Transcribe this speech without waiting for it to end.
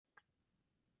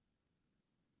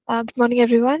Good morning,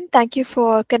 everyone. Thank you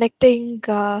for connecting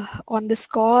on this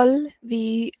call.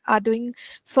 We are doing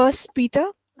First Peter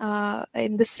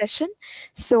in this session.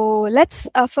 So let's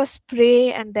first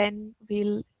pray, and then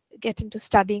we'll get into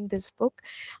studying this book.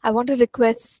 I want to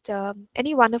request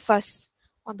any one of us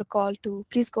on the call to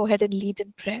please go ahead and lead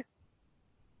in prayer.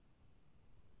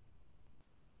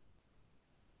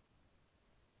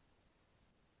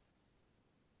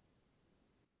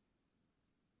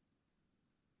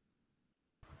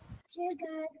 Dear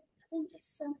God, thank you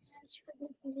so much for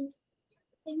this day.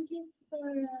 Thank you for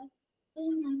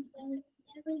being out there in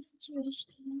every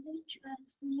situation, in every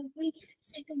trials, in every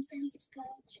circumstances,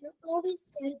 God. You're always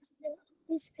good. You're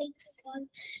always faithful, God.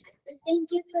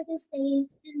 Thank you for this day.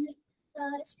 And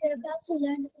as we're about to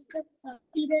learn the book of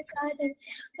Peter, God, that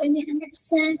we may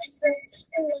understand the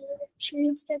deeper level of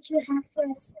truths that you have for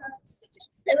us, God.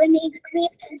 That we may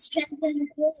equip and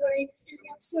strengthen your word, and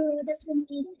also that we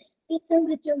may be filled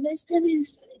with your wisdom and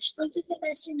knowledge. Thank you for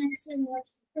Pastor Nancy, Lord.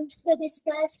 Thank you for this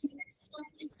class and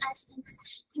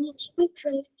classmates. In your name we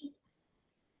pray.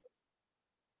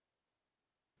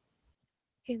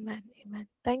 Amen. Amen.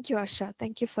 Thank you, Asha.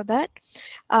 Thank you for that.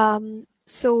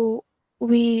 So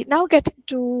we now get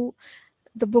into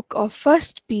the book of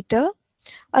First Peter.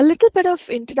 A little bit of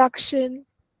introduction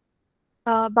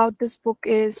about this book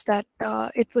is that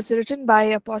it was written by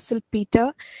Apostle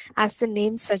Peter, as the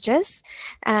name suggests,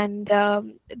 and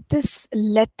this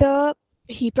letter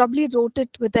he probably wrote it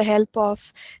with the help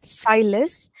of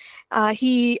Silas.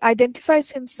 He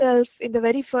identifies himself in the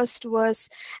very first verse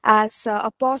as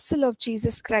apostle of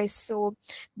Jesus Christ. So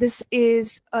this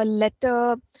is a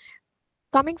letter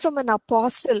coming from an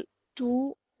apostle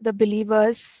to the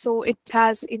believers, so it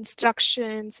has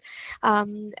instructions,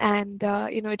 and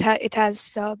it has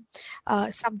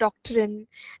some doctrine,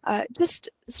 just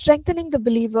strengthening the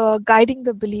believer, guiding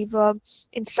the believer,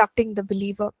 instructing the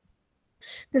believer.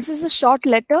 This is a short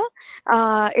letter.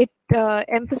 It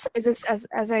emphasizes,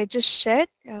 as I just shared,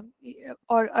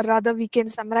 or rather, we can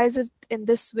summarize it in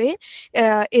this way.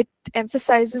 It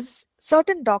emphasizes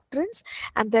certain doctrines,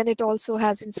 and then it also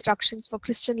has instructions for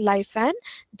Christian life and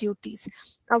duties.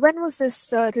 When was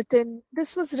this written?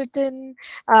 This was written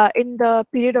in the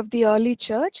period of the early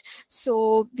church.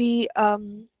 So we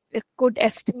could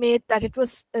estimate that it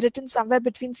was written somewhere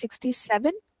between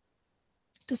 67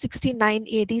 to 69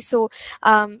 AD. So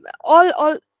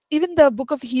all even the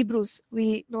book of Hebrews,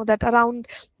 we know that around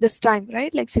this time,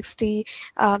 right, like 68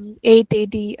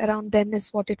 AD, around then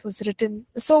is what it was written.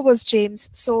 So was James.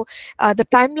 So the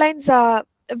timelines are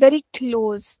very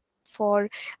close for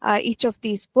each of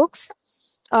these books.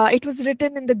 It was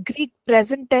written in the Greek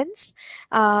present tense,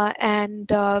 and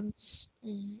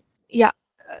yeah,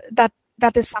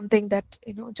 that is something that,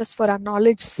 just for our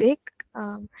knowledge sake,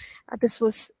 this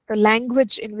was the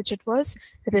language in which it was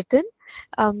written.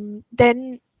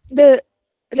 Then the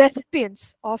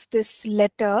recipients of this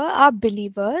letter are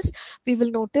believers. We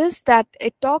will notice that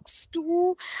it talks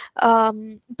to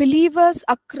believers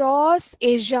across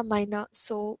Asia Minor.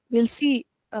 So we'll see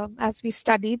as we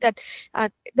study that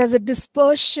there's a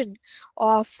dispersion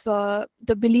of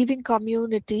the believing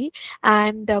community,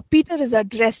 and Peter is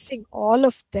addressing all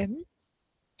of them.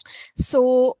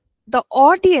 So the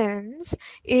audience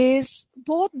is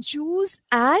both Jews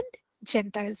and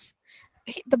Gentiles.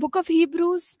 The book of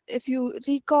Hebrews, if you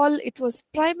recall, it was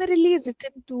primarily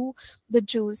written to the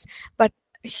Jews, but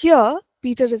here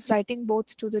Peter is writing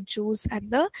both to the Jews and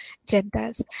the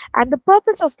Gentiles. And the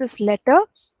purpose of this letter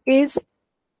is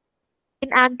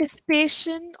in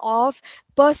anticipation of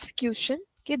persecution,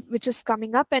 okay, which is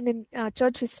coming up. And in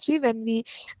church history, when we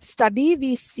study,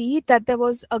 we see that there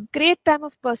was a great time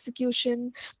of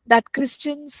persecution that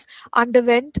Christians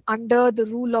underwent under the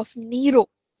rule of Nero.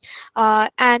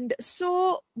 And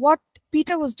so what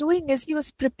Peter was doing is he was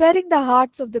preparing the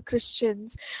hearts of the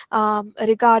Christians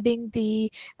regarding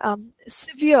the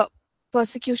severe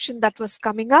persecution that was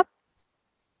coming up.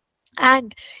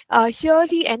 And here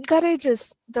he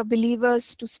encourages the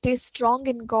believers to stay strong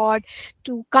in God,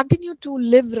 to continue to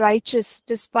live righteous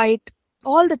despite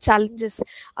all the challenges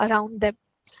around them.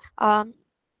 Um,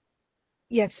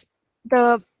 yes,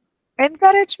 the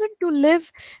encouragement to live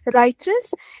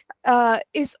righteous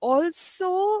is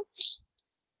also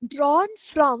drawn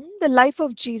from the life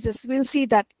of Jesus. We'll see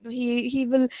that he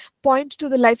will point to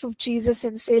the life of Jesus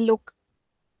and say, look,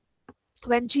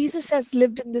 when Jesus has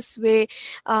lived in this way,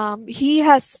 he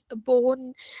has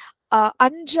borne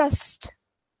unjust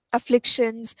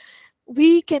afflictions.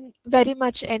 We can very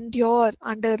much endure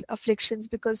under afflictions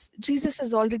because Jesus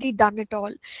has already done it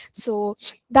all. So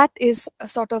that is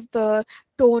sort of the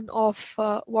tone of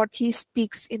what he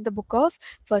speaks in the book of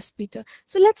First Peter.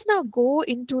 So let's now go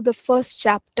into the first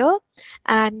chapter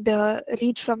and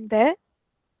read from there.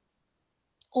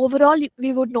 Overall,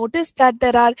 we would notice that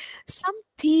there are some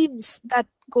themes that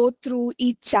go through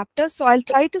each chapter. So I'll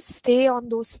try to stay on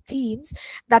those themes.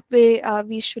 That way,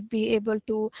 we should be able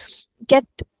to get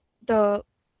the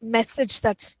message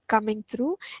that's coming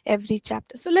through every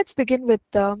chapter. So let's begin with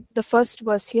the first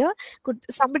verse here. Could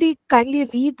somebody kindly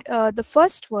read the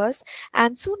first verse,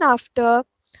 and soon after,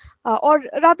 or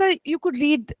rather, you could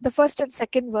read the first and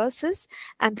second verses,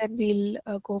 and then we'll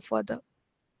go further.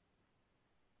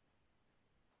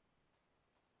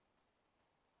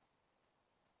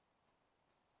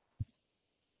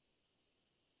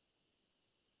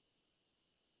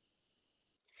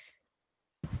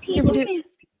 Would Peter you,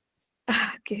 is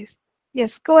okay.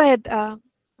 Yes, go ahead. I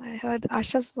heard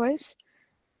Asha's voice.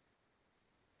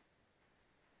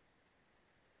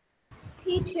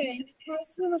 Peter,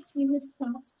 apostle of Jesus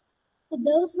Christ, for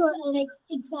those who are elect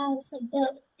exiles of the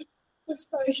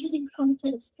dispersion in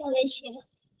Pontus, Galatia,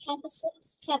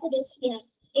 Cappadocia,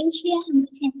 Asia, and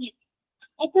Bithynia,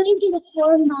 according to the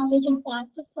foreknowledge of God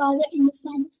the Father in the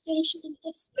sanctification of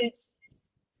the Spirit,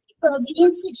 for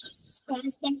obedience to Jesus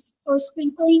Christ and for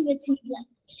sprinkling with His blood.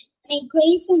 May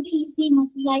grace and peace be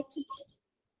multiplied to you.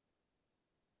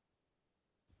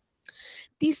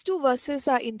 These two verses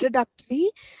are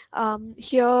introductory.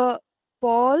 Here,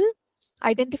 Paul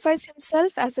identifies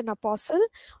himself as an apostle.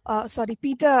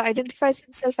 Peter identifies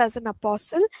himself as an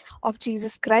apostle of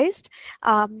Jesus Christ.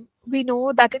 We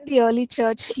know that in the early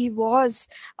church, he was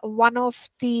one of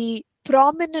the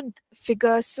prominent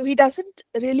figures. So he doesn't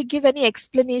really give any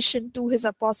explanation to his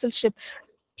apostleship.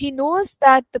 He knows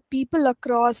that the people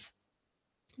across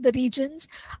the regions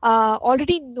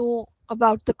already know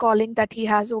about the calling that he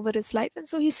has over his life, and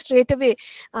so he straight away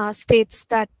states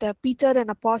that Peter, an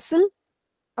apostle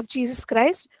of Jesus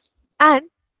Christ, and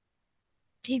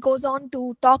he goes on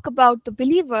to talk about the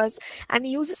believers, and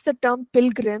he uses the term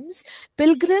pilgrims.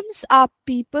 Pilgrims are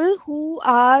people who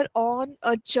are on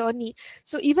a journey.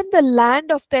 So even the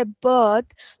land of their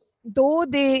birth, though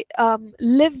they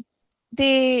live,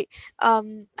 they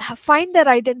find their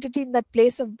identity in that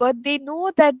place of birth, they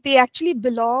know that they actually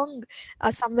belong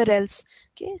somewhere else.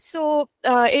 Okay, so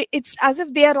it's as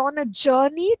if they are on a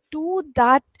journey to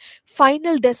that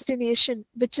final destination,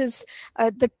 which is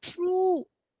the true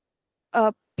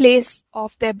place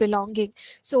of their belonging.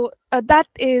 So that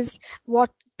is what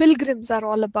pilgrims are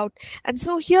all about. And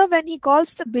so here, when he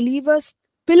calls the believers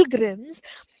pilgrims,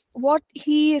 what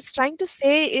he is trying to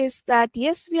say is that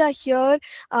yes, we are here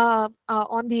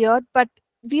on the earth, but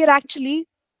we are actually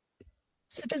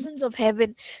citizens of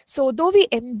heaven. So though we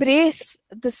embrace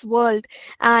this world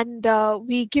and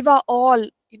we give our all,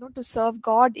 to serve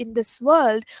God in this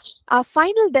world, our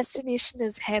final destination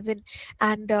is heaven,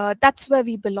 and that's where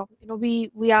we belong.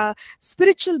 We are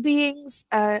spiritual beings,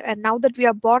 and now that we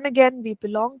are born again, we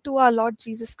belong to our Lord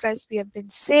Jesus Christ. We have been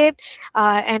saved,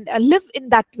 and live in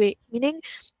that way, meaning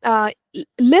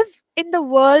live in the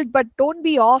world, but don't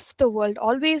be off the world.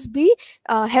 Always be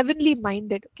heavenly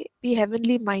minded. Okay, be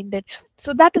heavenly minded.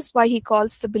 So that is why he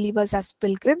calls the believers as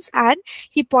pilgrims, and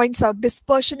he points out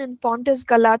dispersion in Pontus,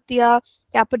 Galatia,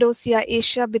 Cappadocia,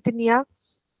 Asia, Bithynia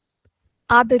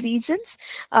are the regions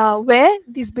where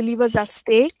these believers are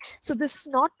staying. So this is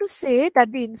not to say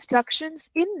that the instructions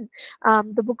in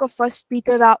the book of First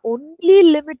Peter are only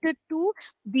limited to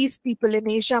these people in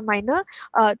Asia Minor.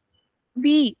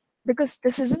 We Because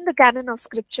this is in the canon of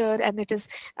scripture and it is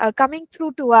coming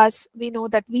through to us, we know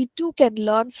that we too can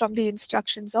learn from the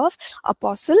instructions of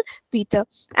Apostle Peter.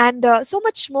 And so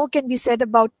much more can be said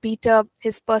about Peter,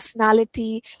 his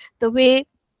personality, the way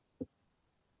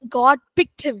God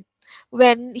picked him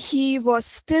when he was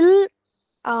still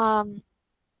um,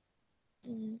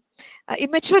 mm,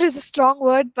 immature is a strong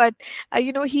word, but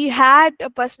he had a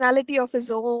personality of his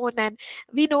own. And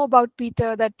we know about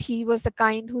Peter that he was the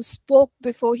kind who spoke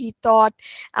before he thought.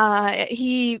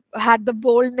 He had the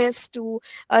boldness to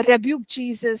rebuke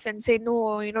Jesus and say,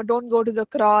 no, don't go to the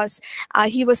cross.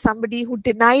 He was somebody who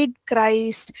denied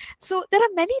Christ. So there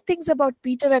are many things about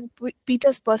Peter and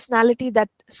Peter's personality that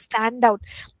stand out.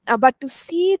 But to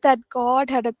see that God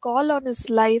had a call on his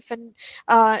life, and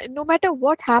no matter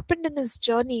what happened in his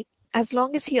journey, as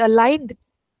long as he aligned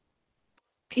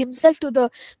himself to the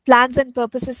plans and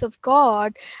purposes of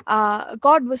God,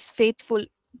 God was faithful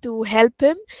to help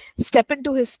him step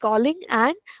into his calling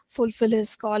and fulfill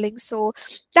his calling. So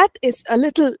that is a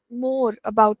little more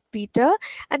about Peter.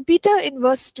 And Peter in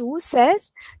verse 2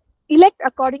 says, elect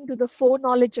according to the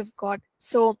foreknowledge of God.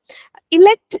 So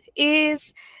elect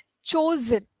is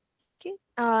chosen. Okay,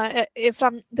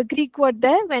 from the Greek word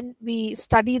there, when we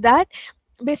study that,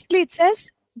 basically it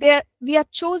says there we are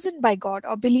chosen by God,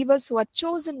 or believers who are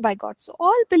chosen by God. So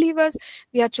all believers,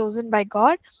 we are chosen by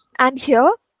God. And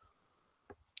here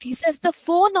he says the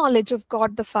foreknowledge of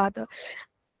God the Father.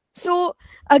 So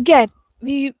again,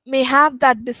 we may have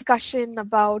that discussion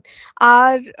about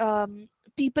our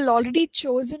people already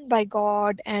chosen by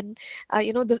God, and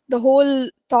the whole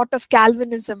thought of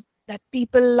Calvinism, that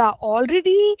people are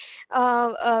already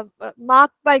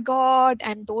marked by God,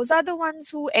 and those are the ones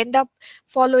who end up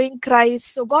following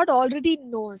Christ. So God already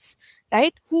knows,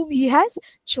 right, whom He has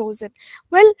chosen.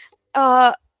 Well,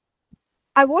 uh,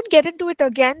 I won't get into it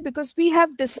again, because we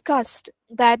have discussed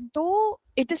that though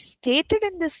it is stated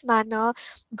in this manner,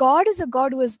 God is a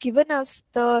God who has given us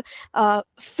the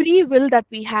free will that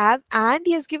we have, and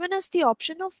He has given us the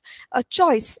option of a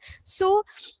choice. So,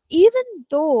 even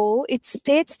though it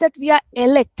states that we are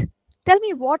elect, tell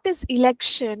me, what is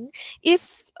election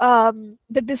if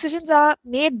the decisions are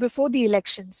made before the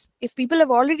elections? If people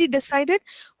have already decided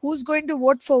who's going to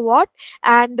vote for what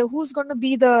and who's going to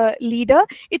be the leader,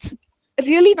 it's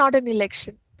really not an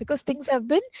election, because things have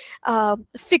been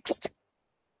fixed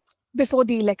before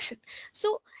the election.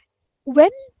 So when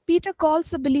Peter calls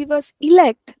the believers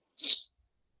elect,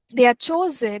 they are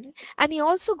chosen, and he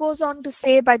also goes on to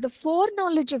say, by the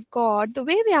foreknowledge of God, the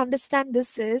way we understand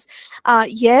this is,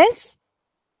 yes,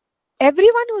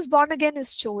 everyone who's born again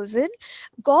is chosen.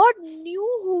 God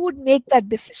knew who would make that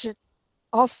decision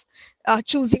of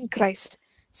choosing Christ.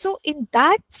 So, in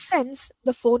that sense,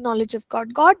 the foreknowledge of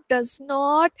God, God does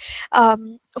not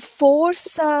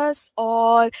force us,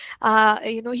 or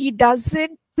He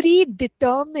doesn't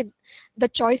predetermine the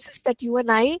choices that you and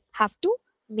I have to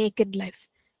make in life.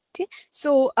 Okay,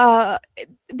 so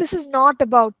this is not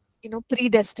about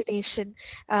predestination,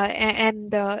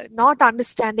 and not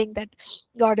understanding that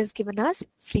God has given us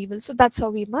free will. So that's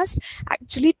how we must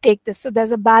actually take this. So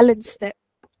there's a balance there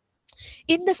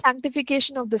in the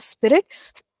sanctification of the Spirit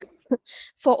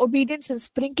for obedience and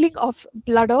sprinkling of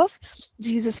blood of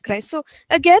Jesus Christ. So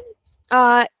again,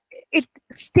 it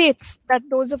states that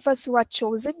those of us who are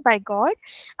chosen by God,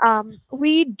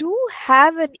 we do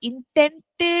have an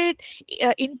intended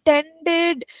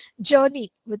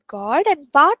journey with God,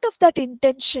 and part of that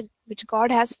intention which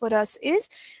God has for us is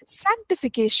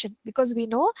sanctification, because we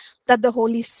know that the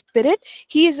Holy Spirit,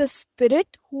 He is a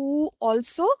Spirit who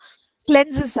also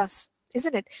cleanses us,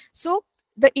 isn't it? So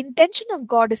the intention of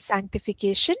God is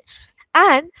sanctification,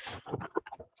 and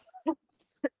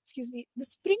excuse me, the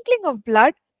sprinkling of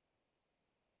blood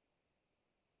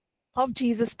of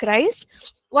Jesus Christ.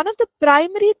 One of the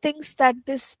primary things that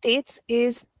this states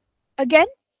is, again,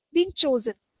 being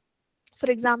chosen. For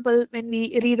example, when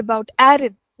we read about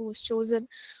Aaron, who was chosen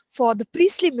for the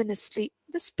priestly ministry,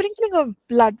 the sprinkling of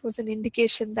blood was an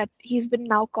indication that he's been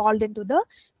now called into the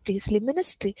priestly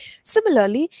ministry.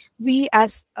 Similarly, we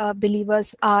as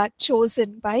believers are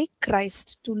chosen by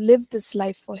Christ to live this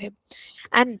life for Him.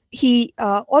 And He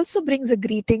also brings a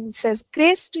greeting, says,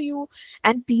 "Grace to you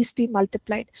and peace be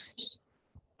multiplied."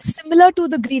 Similar to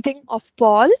the greeting of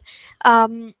Paul,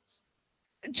 um,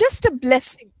 just a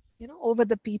blessing over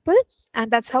the people,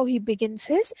 and that's how he begins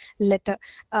his letter.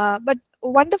 But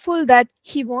wonderful that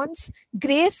he wants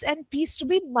grace and peace to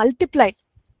be multiplied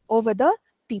over the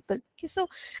people. Okay, so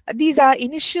these are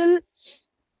initial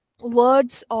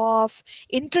words of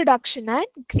introduction and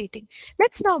greeting.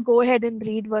 Let's now go ahead and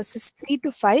read verses 3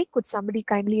 to 5. Could somebody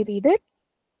kindly read it?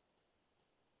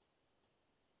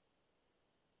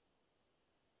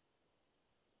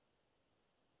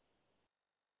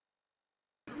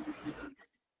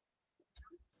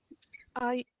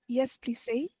 Yes, please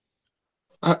say.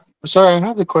 Uh, Sorry, I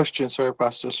have a question. Sorry,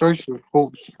 Pastor. Sorry to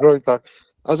hold very back.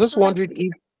 I was just No, that's wondering okay.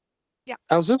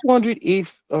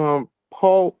 if Yeah.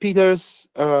 Paul Peter's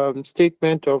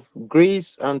statement of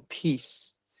grace and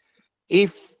peace,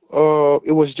 if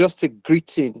it was just a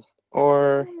greeting,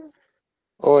 or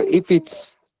if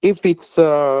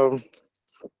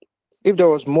there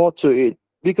was more to it,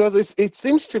 because it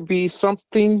seems to be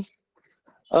something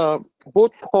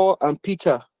both Paul and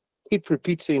Peter keep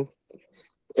repeating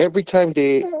every time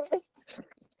they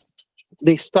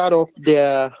start off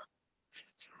their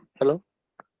hello.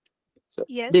 So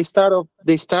Yes. they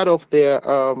start off their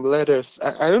letters.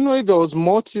 I don't know if there was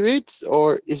more to it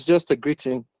or it's just a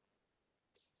greeting.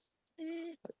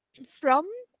 Mm, From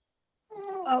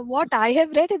what I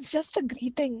have read, it's just a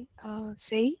greeting.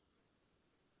 Say,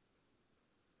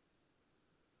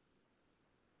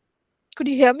 could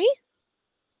you hear me?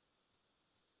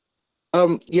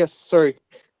 Yes, sorry.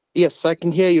 Yes, I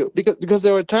can hear you. Because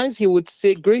there were times he would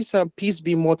say, "Grace and peace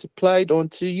be multiplied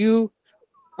unto you."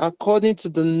 according to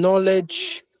the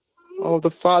knowledge of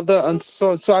the Father and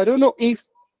Son. So I don't know if,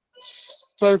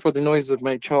 sorry for the noise of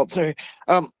my child. Sorry.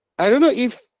 I don't know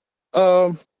if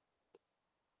um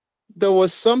there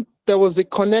was a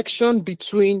connection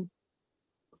between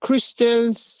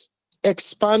Christians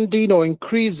expanding or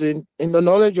increasing in the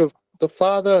knowledge of the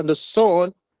Father and the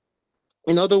Son,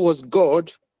 in other words,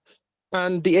 God,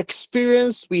 and the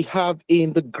experience we have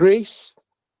in the grace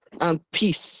and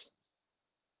peace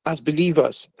as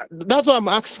believers. That's why I'm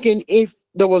asking if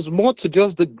there was more to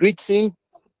just the greeting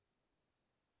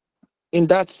in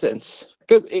that sense.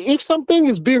 Because if something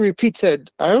is being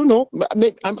repeated, I don't know.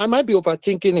 I might be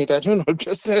overthinking it. I don't know.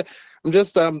 I'm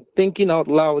just thinking out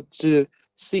loud to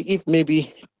see if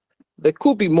maybe there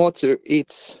could be more to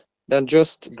it than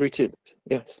just greeting.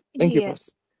 Yes. Thank you, Pastor.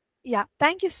 Yes. Yeah.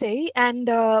 Thank you, Say. And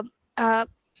uh,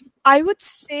 I would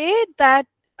say that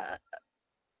uh,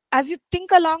 as you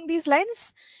think along these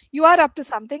lines, you are up to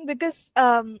something because,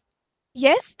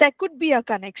 yes, there could be a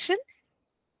connection.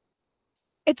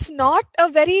 It's not a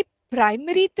very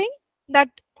primary thing that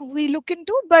we look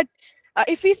into, but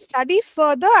if we study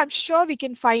further, I'm sure we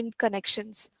can find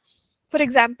connections. For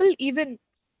example, even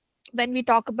when we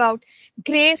talk about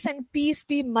grace and peace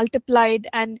be multiplied,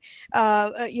 and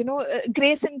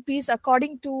grace and peace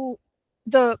according to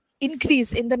the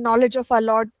increase in the knowledge of our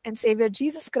Lord and Savior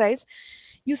Jesus Christ,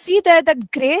 you see there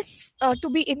that grace to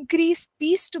be increased,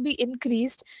 peace to be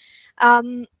increased.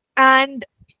 And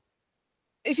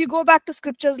if you go back to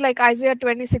scriptures like Isaiah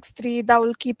 26:3, thou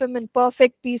will keep him in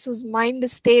perfect peace whose mind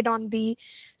is stayed on thee.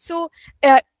 So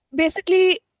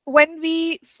basically, when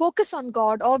we focus on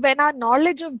God, or when our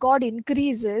knowledge of God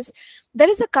increases, there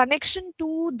is a connection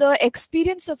to the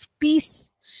experience of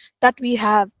peace that we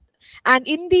have. And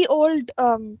in the Old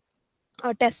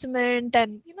Testament,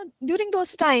 and during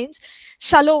those times,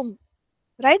 shalom,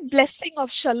 right, blessing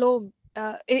of shalom,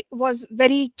 it was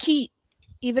very key.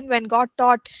 Even when God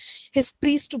taught his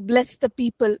priests to bless the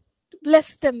people, to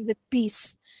bless them with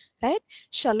peace, right,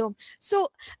 shalom. So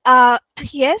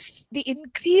yes, the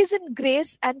increase in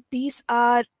grace and peace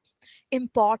are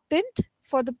important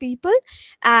for the people,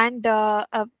 and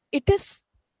it is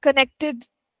connected.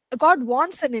 God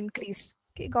wants an increase.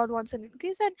 Okay, God wants an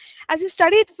increase, and as you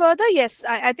study it further, yes,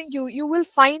 I think you will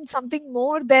find something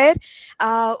more there,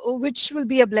 which will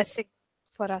be a blessing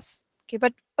for us. Okay,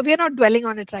 but we are not dwelling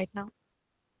on it right now.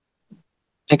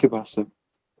 Thank you, Pastor.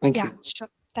 Thank Yeah, you. sure.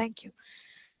 Thank you.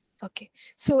 Okay,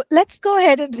 so let's go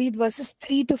ahead and read verses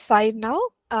 3 to 5 now.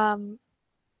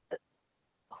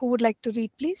 Who would like to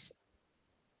read, please?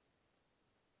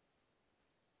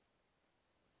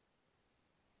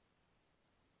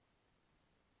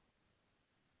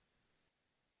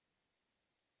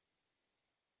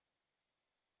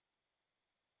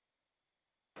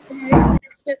 Can I read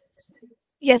Pastor?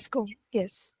 Yes, go.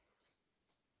 Yes.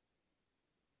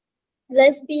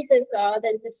 Blessed be the God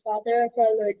and the Father of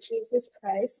our Lord Jesus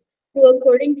Christ, who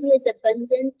according to his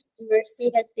abundant mercy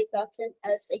has begotten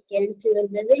us again to a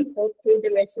living hope through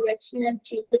the resurrection of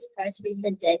Jesus Christ from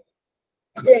the dead,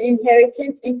 to an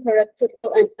inheritance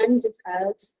incorruptible and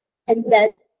undefiled, and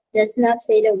that does not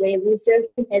fade away, reserved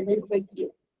in heaven for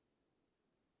you,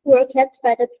 who are kept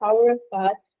by the power of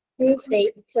God through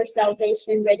faith for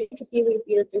salvation, ready to be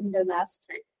revealed in the last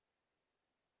time.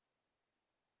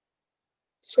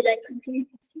 Should I continue?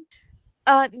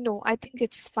 No, I think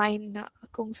it's fine,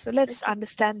 Kung. So let's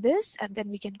understand this and then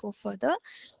we can go further.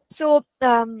 So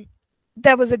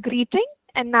there was a greeting,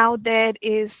 and now there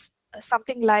is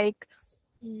something like,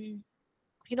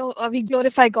 we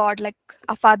glorify God like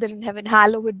our Father in heaven,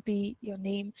 hallowed be your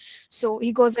name. So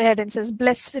he goes ahead and says,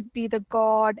 blessed be the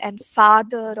God and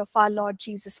Father of our Lord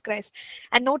Jesus Christ.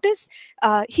 And notice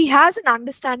he has an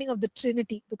understanding of the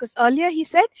Trinity, because earlier he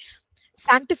said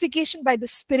sanctification by the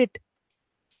Spirit.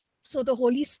 So the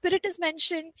Holy Spirit is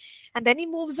mentioned, and then he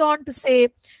moves on to say,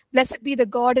 blessed be the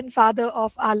God and Father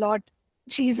of our Lord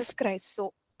Jesus Christ.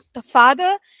 So the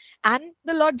Father and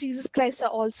the Lord Jesus Christ are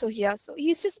also here. So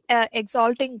he's just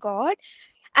exalting God.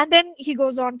 And then he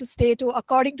goes on to state, to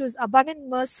according to his abundant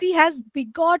mercy has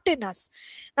begotten us.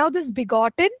 Now this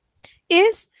begotten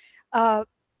is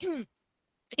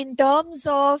in terms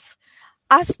of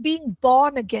us being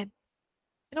born again.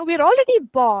 We're already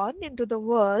born into the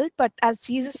world, but as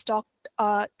Jesus talked,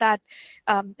 that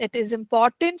it is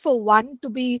important for one to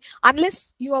be,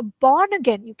 unless you are born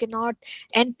again, you cannot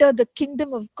enter the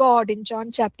kingdom of God in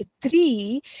John chapter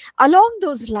 3. Along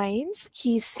those lines,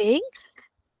 he's saying,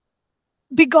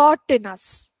 begotten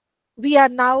us. We are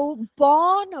now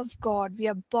born of God. We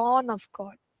are born of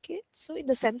God. Okay, so in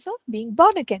the sense of being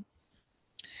born again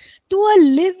to a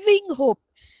living hope.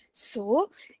 So,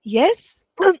 yes,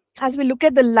 as we look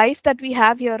at the life that we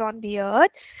have here on the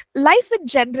earth, life in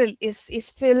general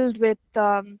is filled with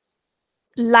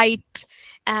light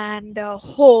and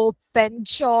hope and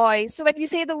joy. So when we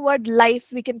say the word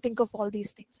life, we can think of all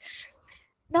these things.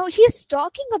 Now he's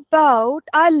talking about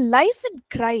our life in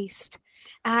Christ,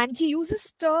 and he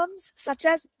uses terms such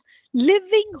as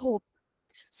living hope.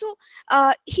 So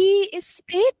he is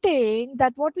stating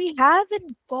that what we have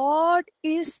in God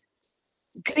is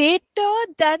greater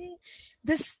than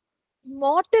this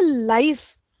mortal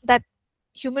life that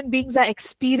human beings are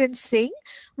experiencing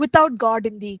without God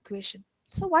in the equation.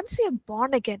 So once we are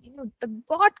born again, the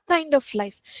God kind of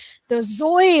life, the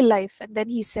Zoe life, and then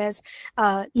he says,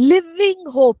 living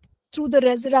hope through the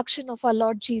resurrection of our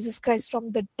Lord Jesus Christ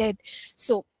from the dead.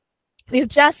 So we've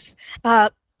just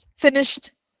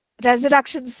finished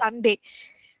Resurrection Sunday.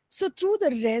 So through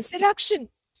the resurrection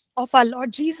of our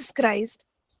Lord Jesus Christ,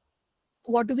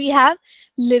 what do we have?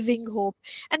 Living hope.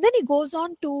 And then he goes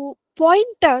on to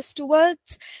point us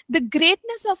towards the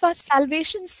greatness of our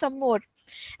salvation some more.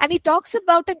 And he talks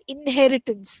about an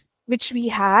inheritance which we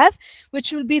have,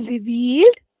 which will be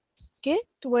revealed, okay,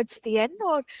 towards the end,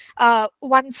 or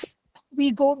once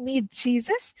we go meet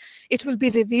Jesus, it will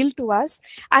be revealed to us.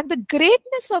 And the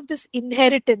greatness of this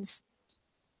inheritance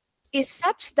is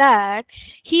such that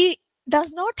he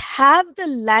does not have the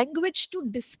language to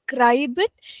describe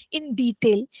it in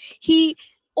detail. He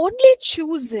only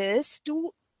chooses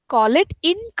to call it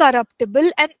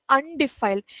incorruptible and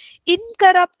undefiled.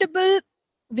 Incorruptible,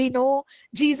 we know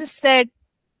Jesus said,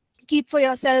 keep for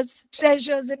yourselves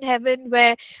treasures in heaven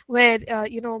where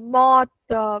moth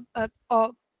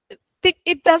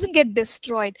it doesn't get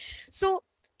destroyed. So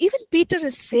even Peter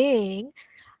is saying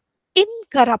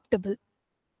incorruptible.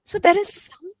 So there is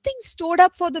something stored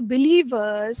up for the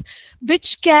believers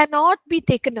which cannot be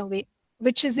taken away,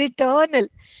 which is eternal,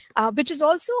 which is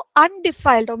also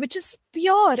undefiled, or which is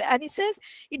pure. And he says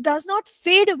it does not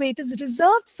fade away, it is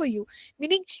reserved for you,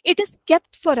 meaning it is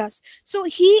kept for us. So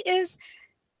he is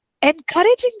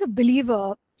encouraging the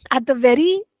believer at the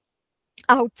very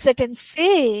outset and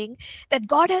saying that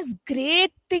God has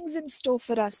great things in store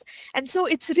for us. And so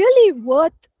it's really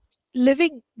worth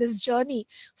living this journey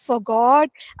for God,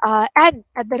 and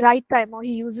at the right time, or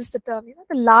he uses the term,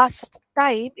 the last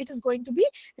time it is going to be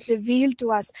revealed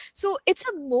to us. So it's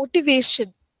a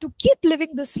motivation to keep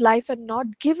living this life and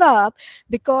not give up,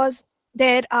 because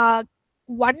there are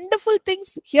wonderful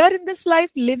things here in this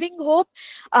life, living hope,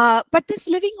 but this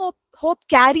living hope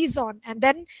carries on. And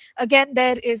then again,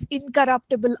 there is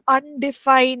incorruptible,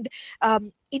 undefined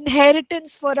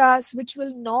inheritance for us, which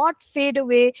will not fade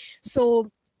away. So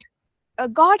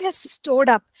God has stored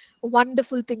up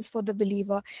wonderful things for the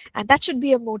believer, and that should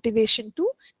be a motivation to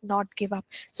not give up.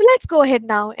 So let's go ahead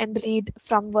now and read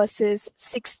from verses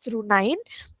 6 through 9.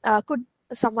 Could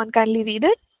someone kindly read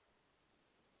it?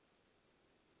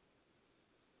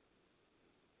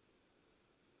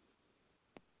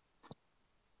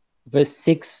 Verse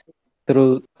 6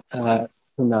 through to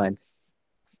 9.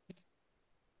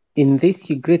 In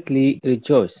this you greatly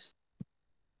rejoice,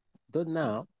 though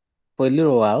now, for a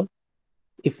little while,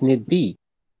 if need be,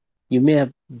 you may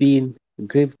have been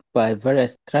grieved by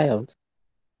various trials,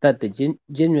 that the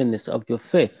genuineness of your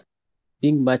faith,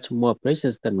 being much more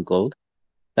precious than gold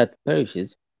that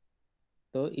perishes,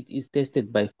 though it is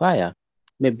tested by fire,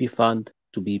 may be found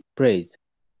to be praise,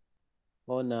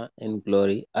 honor, and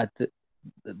glory at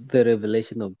the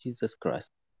revelation of Jesus Christ,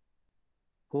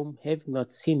 whom having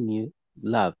not seen you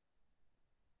love,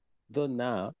 though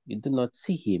now you do not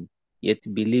see him, yet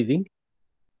believing,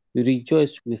 you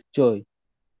rejoice with joy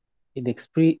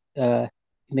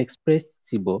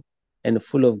inexpressible and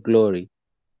full of glory,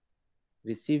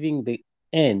 receiving the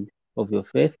end of your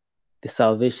faith, the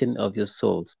salvation of your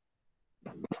souls.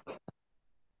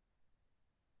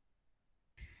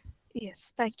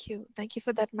 Yes, thank you. Thank you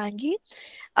for that, Maggie.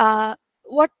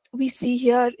 What we see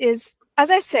here is,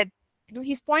 as I said,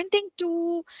 he's pointing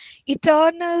to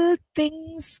eternal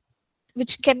things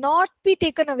which cannot be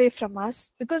taken away from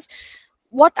us, because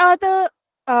what are the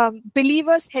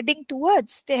believers heading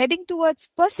towards? They're heading towards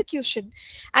persecution.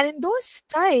 And in those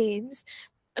times,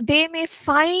 they may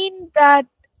find that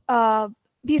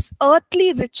these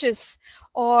earthly riches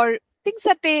or things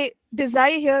that they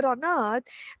desire here on earth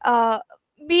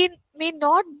may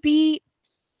not be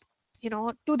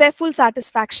to their full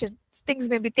satisfaction. Things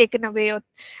may be taken away, or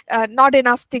not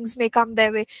enough things may come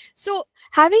their way. So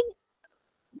having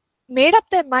made up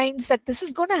their minds that this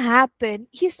is going to happen,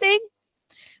 he's saying,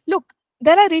 look,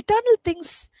 there are eternal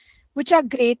things which are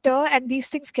greater, and these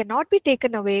things cannot be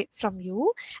taken away from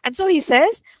you. And so he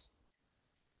says,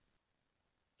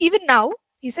 even now,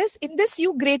 He says, in this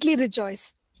you greatly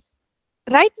rejoice.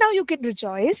 Right now you can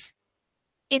rejoice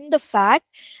in the fact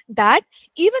that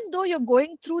even though you're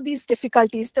going through these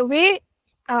difficulties, the way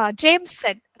James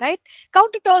said, right?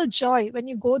 Count it all joy when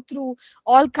you go through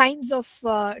all kinds of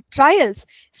trials.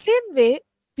 Same way,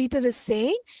 Peter is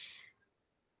saying,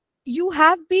 you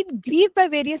have been grieved by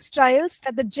various trials,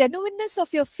 that the genuineness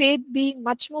of your faith, being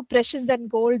much more precious than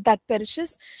gold that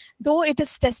perishes, though it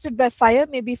is tested by fire,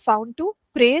 may be found to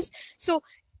praise. So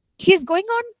he's going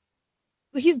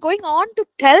on to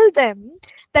tell them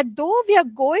that though we are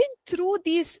going through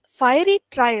these fiery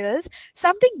trials,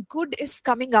 something good is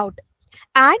coming out,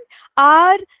 and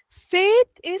our faith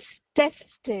is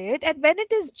tested. And when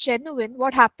it is genuine,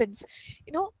 what happens?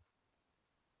 You know,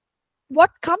 what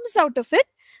comes out of it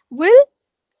will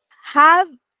have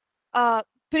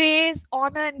praise,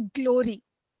 honor, and glory,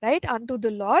 right, unto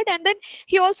the Lord. And then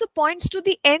he also points to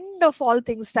the end of all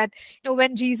things, that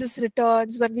when Jesus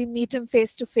returns, when we meet him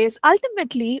face to face,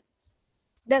 ultimately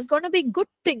there's going to be good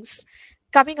things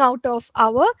coming out of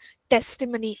our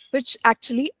testimony, which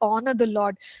actually honor the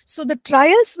Lord. So the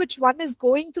trials which one is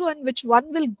going through and which one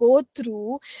will go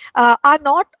through are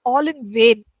not all in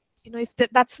vain. If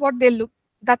that's what they look,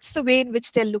 that's the way in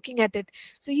which they're looking at it.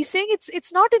 So he's saying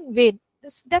it's not in vain.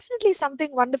 There's definitely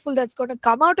something wonderful that's going to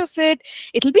come out of it.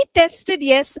 It'll be tested.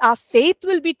 Yes, our faith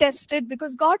will be tested,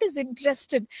 because God is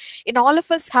interested in all of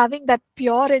us having that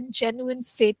pure and genuine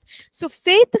faith. So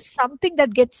faith is something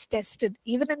that gets tested.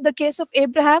 Even in the case of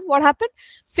Abraham, what happened?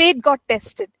 Faith got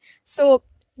tested. So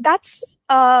that's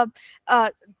something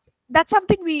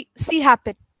we see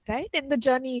happen, right, in the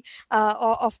journey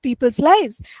of people's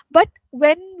lives. But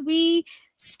when we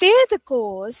stay the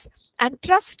course and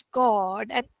trust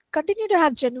God and continue to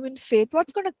have genuine faith,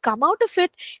 what's going to come out of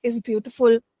it is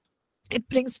beautiful. It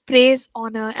brings praise,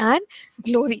 honor, and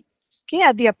glory, okay,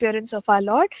 at the appearance of our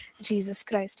Lord Jesus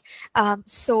Christ.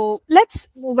 So let's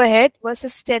move ahead,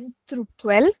 verses 10 through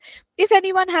 12. If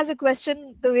anyone has a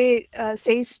question, the way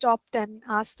Say stopped and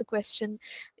asked the question,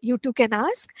 you too can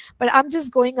ask. But I'm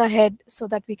just going ahead so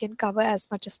that we can cover as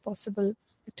much as possible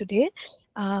today.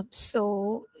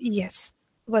 So yes,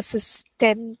 verses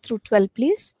 10 through 12,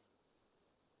 please.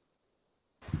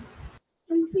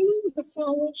 Concerning the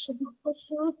salvation, the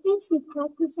prophets who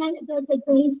prophesied about the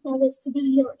grace that was to be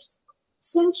yours,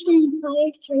 searched and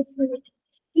inquired carefully,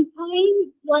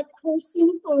 inquiring what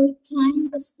person or time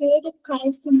the Spirit of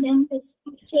Christ in them was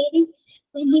indicating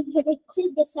when he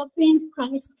predicted the suffering of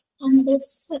Christ and the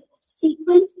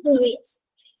subsequent glories.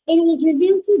 It was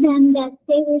revealed to them that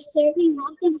they were serving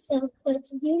not themselves, but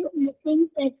you in the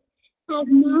things that have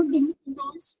now been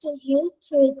announced to you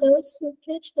through those who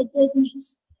preach the good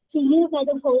news to you by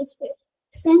the Holy Spirit,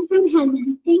 sent from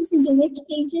heaven, things into which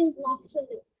ages long to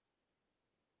live.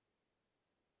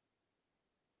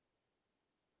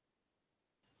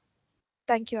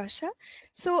 Thank you, Asha.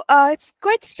 So it's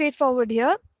quite straightforward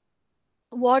here.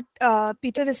 What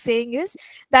Peter is saying is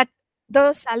that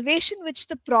the salvation which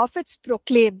the prophets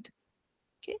proclaimed,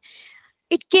 okay,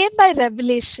 it came by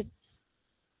revelation.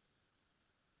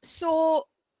 So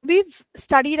we've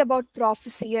studied about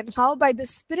prophecy and how by the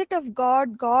Spirit of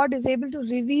God, God is able to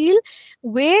reveal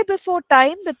way before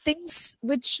time the things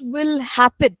which will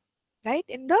happen, right,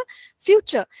 in the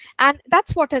future. And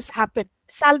that's what has happened.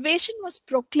 Salvation was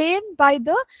proclaimed by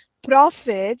the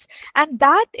prophets, and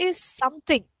that is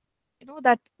something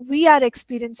that we are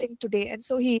experiencing today. And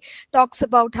so he talks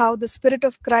about how the Spirit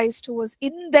of Christ who was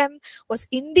in them was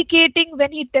indicating,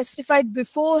 when he testified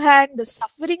beforehand, the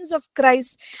sufferings of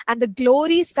Christ and the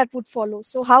glories that would follow.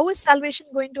 So how is salvation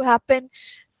going to happen?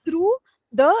 Through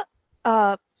the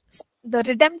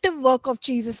redemptive work of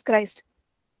Jesus Christ.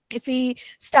 If we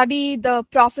study the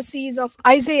prophecies of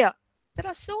Isaiah, there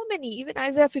are so many. Even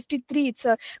Isaiah 53, it's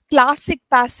a classic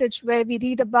passage where we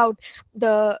read about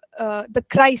the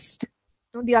Christ,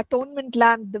 the atonement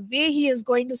lamb, the way he is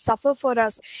going to suffer for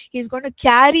us. He's going to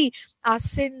carry our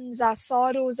sins, our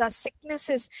sorrows, our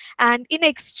sicknesses, and in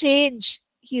exchange,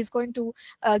 he is going to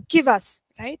give us,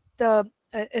 right, the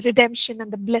redemption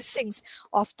and the blessings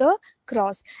of the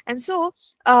cross. And so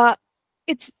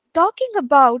it's talking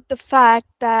about the fact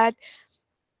that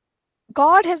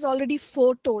God has already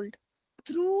foretold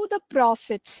through the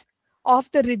prophets of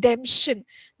the redemption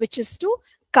which is to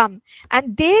come,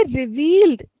 and they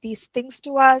revealed these things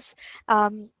to us.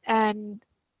 And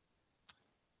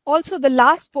also the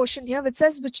last portion here, which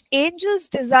says, which angels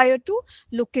desire to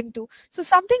look into. So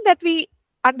something that we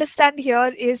understand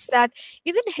here is that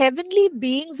even heavenly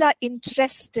beings are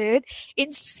interested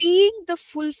in seeing the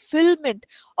fulfillment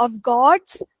of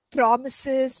God's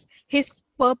promises, his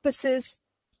purposes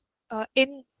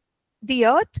in the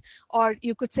earth, or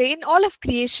you could say in all of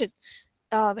creation.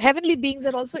 Heavenly beings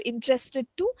are also interested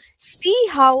to see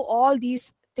how all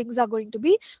these things are going to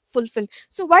be fulfilled.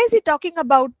 So why is he talking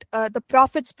about the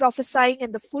prophets prophesying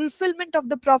and the fulfillment of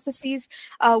the prophecies,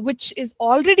 which is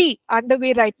already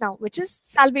underway right now, which is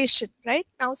salvation? Right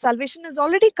now salvation has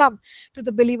already come to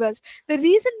the believers. The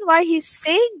reason why he's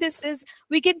saying this is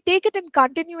we can take it in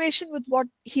continuation with what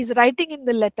he's writing in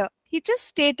the letter. He just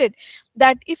stated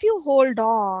that if you hold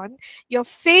on, your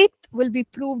faith will be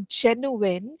proved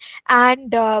genuine,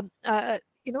 and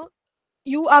you know,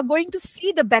 you are going to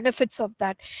see the benefits of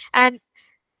that. And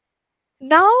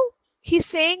now he's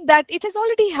saying that it has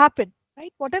already happened,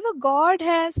 right? Whatever God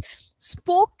has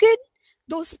spoken,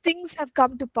 those things have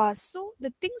come to pass. So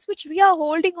the things which we are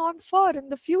holding on for in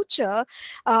the future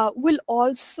will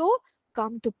also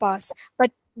come to pass.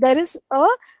 But there is a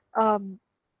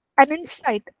an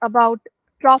insight about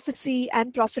prophecy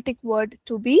and prophetic word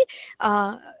to be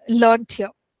learned here.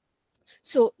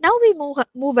 So now we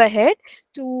move ahead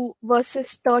to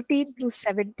verses 13 through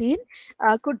 17.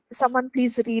 Could someone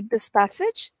please read this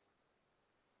passage?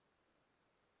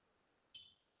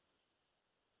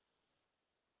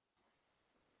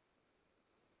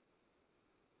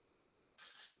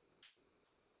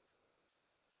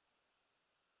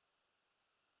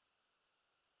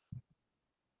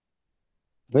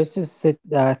 Verses 13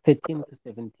 to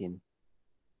 17.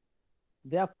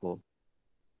 Therefore,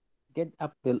 get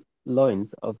up the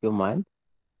loins of your mind,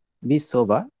 be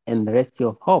sober, and rest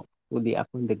your hope fully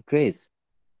upon the grace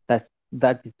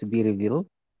that is to be revealed,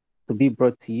 to be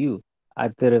brought to you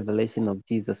at the revelation of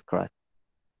Jesus Christ.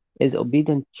 As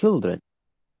obedient children,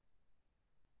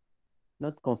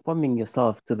 not conforming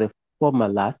yourself to the former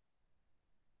lust,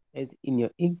 as in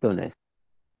your ignorance,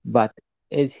 but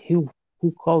as he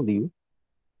who called you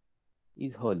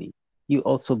is holy, you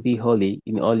also be holy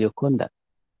in all your conduct,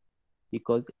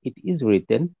 because it is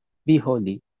written, be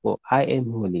holy, for I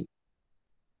am holy.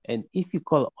 And if you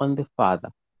call on the Father,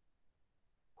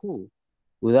 who,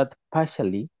 without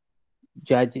partiality,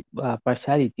 judges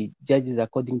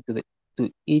according to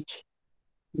each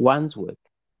one's work,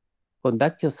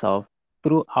 conduct yourself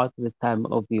throughout the time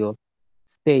of your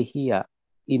stay here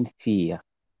in fear.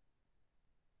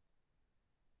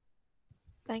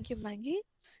 Thank you, Maggie.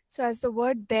 So as the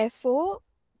word therefore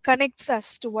connects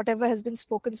us to whatever has been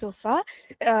spoken so far,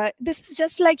 this is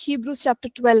just like Hebrews chapter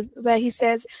 12, where he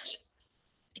says,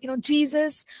 you know,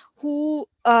 Jesus, who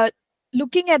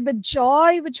looking at the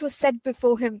joy which was set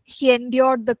before him, he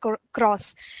endured the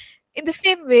cross. In the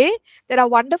same way, there are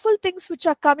wonderful things which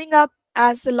are coming up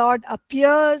as the Lord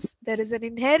appears. There is an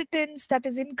inheritance that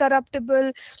is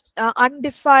incorruptible,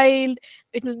 undefiled,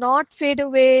 it will not fade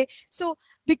away. So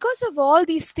because of all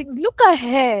these things, look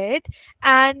ahead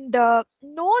and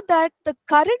know that the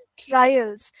current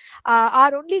trials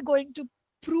are only going to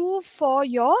prove for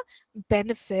your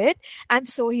benefit. And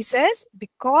so he says,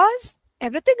 because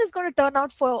everything is going to turn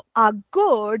out for our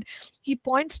good, he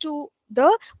points to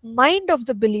the mind of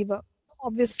the believer.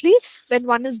 Obviously, when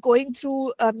one is going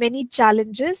through many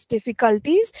challenges,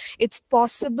 difficulties, it's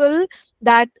possible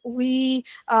that we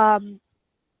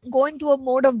go into a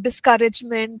mode of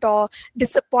discouragement or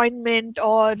disappointment,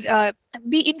 or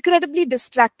be incredibly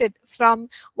distracted from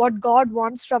what God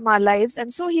wants from our lives.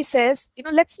 And so he says, you know,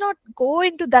 let's not go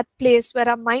into that place where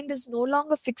our mind is no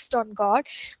longer fixed on God,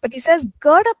 but he says,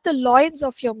 gird up the loins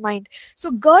of your mind.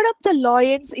 So gird up the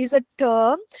loins is a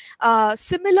term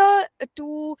similar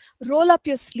to roll up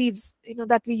your sleeves, you know,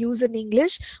 that we use in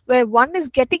English, where one is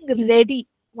getting ready,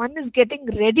 one is getting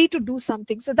ready to do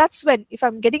something. So that's when, if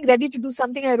I'm getting ready to do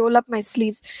something, I roll up my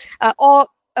sleeves, or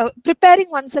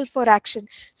preparing oneself for action.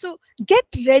 So get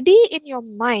ready in your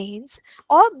minds,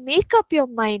 or make up your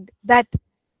mind that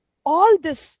all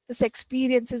this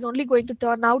experience is only going to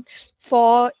turn out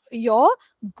for your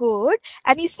good.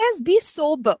 And he says, be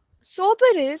sober.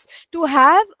 Sober is to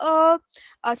have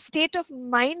a state of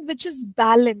mind which is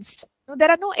balanced. No, there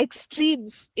are no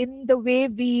extremes in the way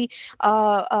we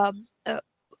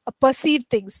perceive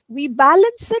things. We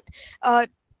balance it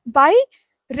by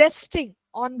resting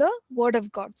on the word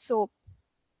of God. So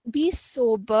be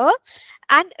sober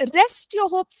and rest your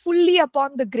hope fully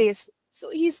upon the grace. So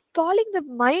he's calling the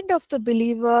mind of the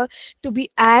believer to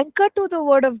be anchored to the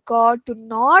word of God, to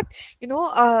not, you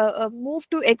know, move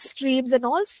to extremes, and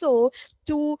also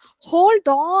to hold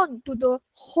on to the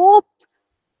hope,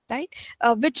 right,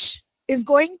 which is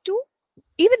going to,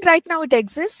 even right now it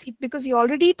exists, because he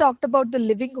already talked about the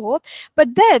living hope.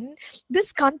 But then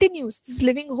this continues, this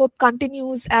living hope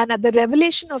continues, and at the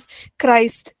revelation of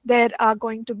Christ there are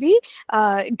going to be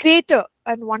greater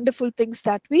and wonderful things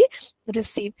that we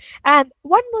receive. And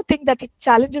one more thing that it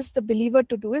challenges the believer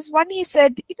to do is, one, he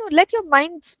said, let your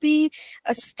minds be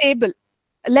stable.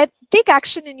 Take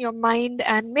action in your mind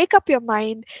and make up your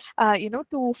mind,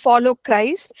 to follow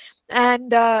Christ.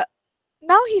 And now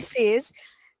he says,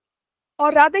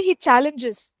 or rather he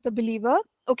challenges the believer,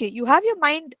 okay, you have your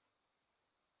mind,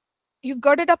 you've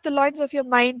girded up the loins of your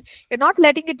mind, you're not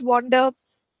letting it wander,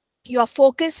 you are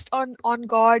focused on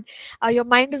God, your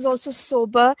mind is also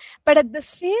sober, but at the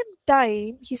same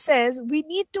time he says we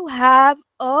need to have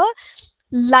a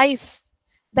life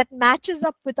that matches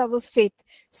up with our faith.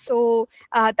 So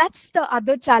that's the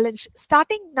other challenge.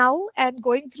 Starting now and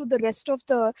going through the rest of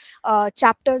the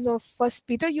chapters of First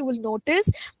Peter, you will notice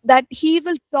that he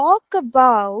will talk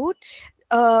about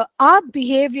our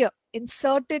behavior in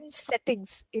certain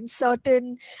settings, in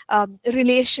certain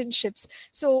relationships.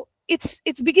 So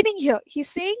it's beginning here. He's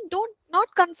saying, don't not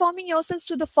conforming yourselves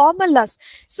to the former lust.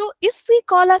 So if we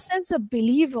call ourselves a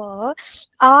believer,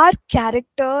 our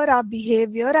character, our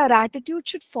behavior, our attitude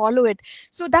should follow it.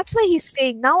 So that's why he's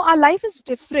saying now our life is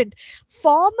different.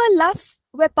 Former lusts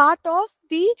were part of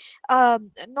the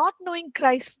not knowing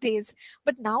Christ days,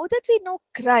 but now that we know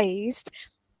Christ,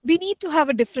 we need to have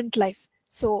a different life.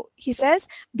 So he says,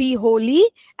 be holy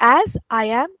as I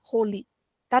am holy.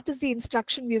 That is the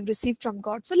instruction we have received from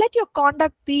God. So let your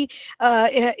conduct be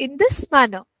in this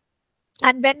manner.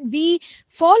 And when we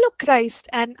follow Christ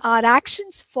and our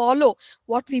actions follow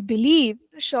what we believe,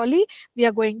 surely we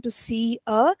are going to see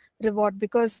a reward,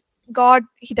 because God,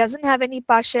 he doesn't have any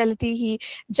partiality. He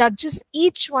judges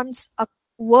each one's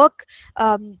work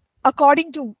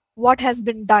according to what has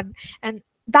been done. And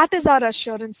that is our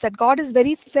assurance that God is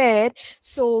very fair.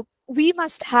 So we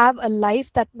must have a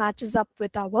life that matches up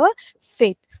with our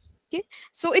faith. Okay,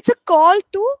 so it's a call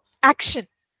to action.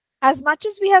 As much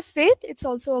as we have faith, it's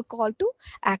also a call to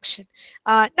action.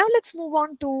 Now let's move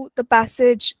on to the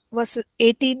passage, verses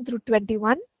 18 through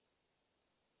 21.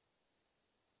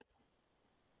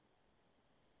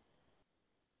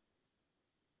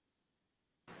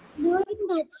 Knowing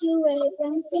that you were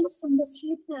ransomed from the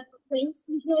streets of grace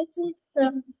inherited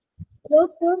from your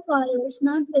forefathers,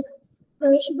 not with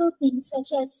perishable things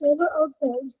such as silver or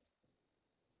gold,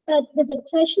 but with the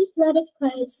precious blood of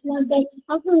Christ, like that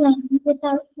of a lamb,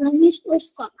 without blemish or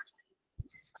spot.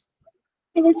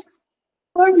 It was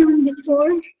foreknown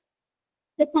before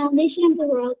the foundation of the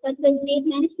world, but was made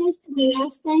manifest in the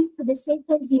last time for the sake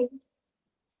of you.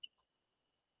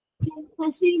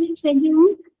 Passage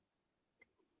 21.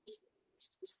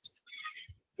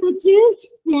 Who through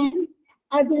him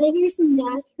are believers in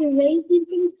God, who raised him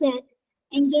from the dead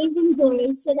and gave him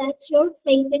glory, so that your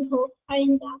faith and hope are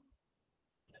in God.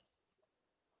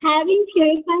 Having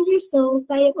purified your soul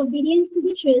by your obedience to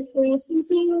the truth for a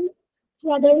sincere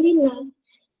brotherly love,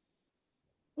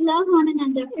 love one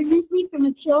another earnestly from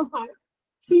a pure heart,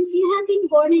 since you have been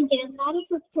born again, not of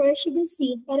a perishable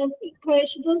seed, but of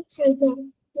imperishable through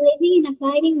the living and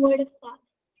abiding word of God.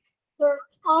 For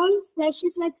all flesh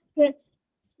is like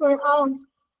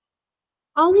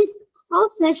all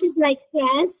flesh is like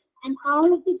grass, and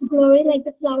all of its glory like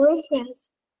the flower of grass.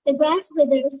 The grass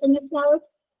withers and the flower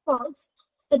falls,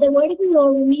 but the word of the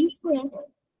Lord remains forever.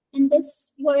 And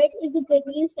this word is the good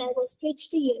news that was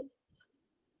preached to you.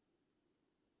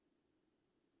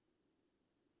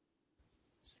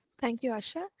 Thank you,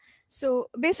 Asha. So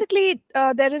basically,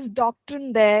 there is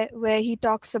doctrine there where he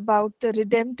talks about the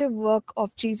redemptive work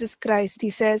of Jesus Christ. He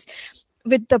says,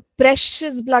 with the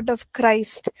precious blood of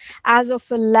Christ, as of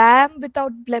a lamb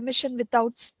without blemish and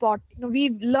without spot.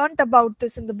 We've learned about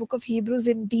this in the book of Hebrews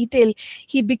in detail.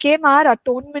 He became our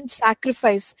atonement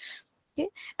sacrifice. Okay?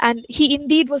 And he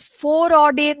indeed was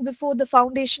foreordained before the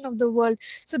foundation of the world.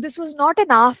 So this was not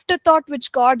an afterthought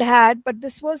which God had, but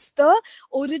this was the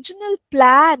original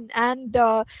plan and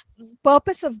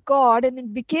purpose of God, and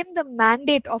it became the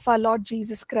mandate of our Lord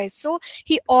Jesus Christ. So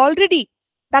he already,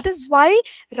 that is why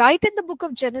right in the book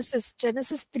of Genesis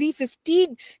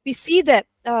 3:15, we see that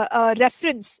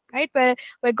reference, right,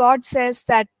 where God says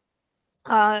that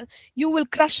you will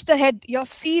crush the head, your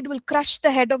seed will crush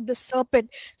the head of the serpent.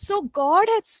 So God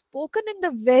had spoken in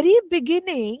the very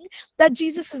beginning that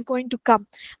Jesus is going to come.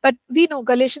 But we know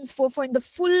Galatians 4:4, in the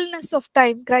fullness of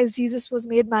time, Christ Jesus was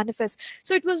made manifest.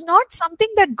 So it was not something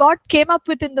that God came up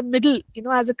with in the middle,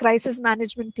 as a crisis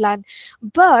management plan,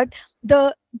 but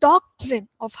the doctrine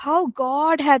of how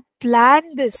God had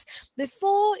planned this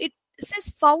before it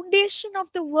says foundation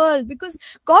of the world, because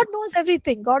God knows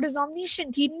everything. God is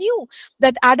omniscient. He knew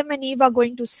that Adam and Eve are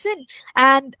going to sin,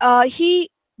 and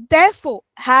he therefore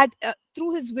had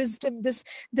through his wisdom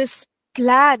this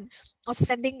plan of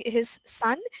sending his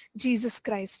son Jesus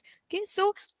Christ. Okay,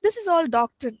 so this is all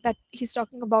doctrine that he's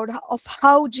talking about, of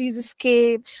how Jesus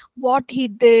came, what he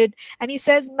did, and he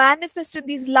says manifest in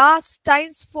these last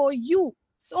times for you.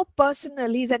 So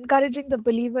personal, he's encouraging the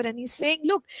believer, and he's saying,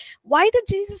 look, why did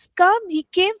Jesus come? He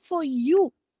came for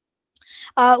you,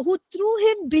 who through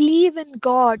him believe in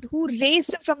God, who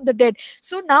raised him from the dead.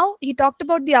 So now he talked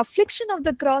about the affliction of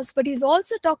the cross, but he's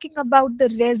also talking about the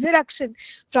resurrection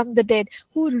from the dead,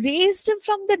 who raised him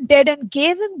from the dead and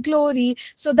gave him glory,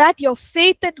 so that your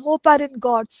faith and hope are in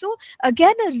God. So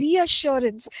again, a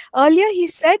reassurance. Earlier he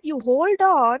said, you hold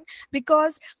on,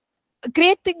 because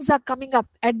great things are coming up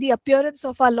at the appearance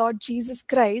of our Lord Jesus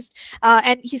Christ.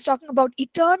 And he's talking about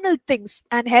eternal things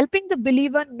and helping the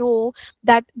believer know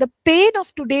that the pain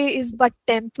of today is but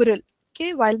temporal.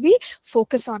 Okay, while we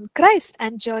focus on Christ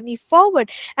and journey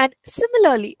forward. And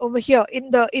similarly, over here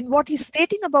in what he's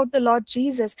stating about the Lord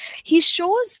Jesus, he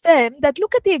shows them that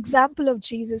look at the example of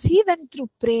Jesus. He went through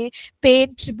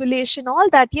pain, tribulation, all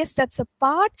that. Yes, that's a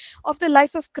part of the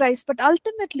life of Christ, but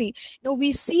ultimately,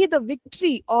 we see the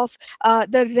victory of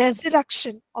the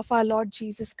resurrection of our Lord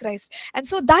Jesus Christ. And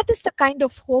so that is the kind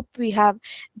of hope we have.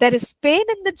 There is pain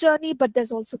in the journey, but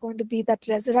there's also going to be that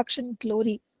resurrection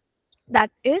glory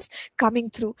that is coming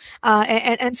through.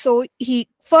 And so he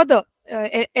further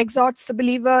exhorts the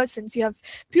believer, since you have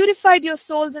purified your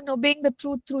souls in obeying the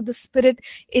truth through the Spirit,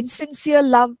 in sincere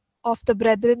love of the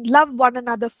brethren, love one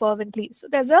another fervently. So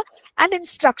there's an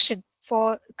instruction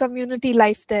for community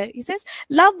life there. He says,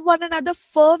 love one another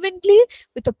fervently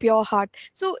with a pure heart.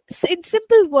 So in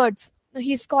simple words,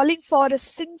 he's calling for a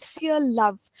sincere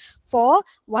love for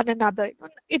one another.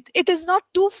 It is not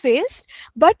two-faced,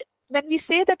 but when we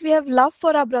say that we have love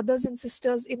for our brothers and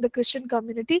sisters in the Christian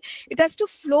community, it has to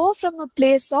flow from a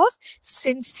place of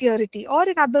sincerity, or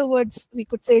in other words, we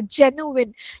could say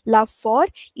genuine love for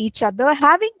each other,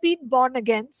 having been born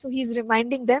again. So he's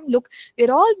reminding them, look,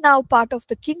 we're all now part of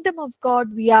the kingdom of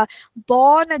God. We are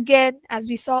born again. As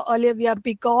we saw earlier, we are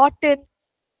begotten.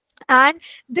 And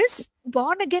this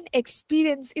born again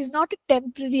experience is not a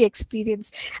temporary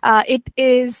experience. It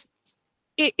is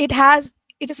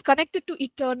connected to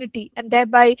eternity, and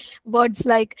thereby words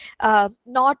like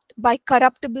not by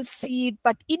corruptible seed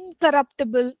but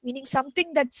incorruptible, meaning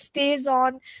something that stays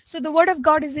on. So the word of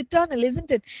God is eternal, isn't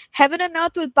it? Heaven and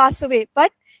earth will pass away,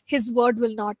 but his word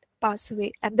will not pass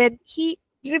away. And then he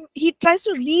tries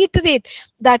to reiterate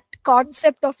that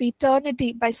concept of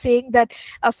eternity by saying that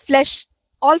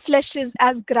all flesh is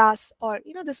as grass, or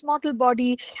this mortal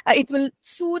body, it will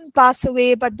soon pass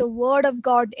away, but the word of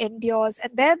God endures.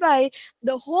 And thereby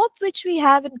the hope which we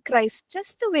have in Christ,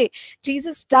 just the way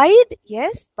Jesus died,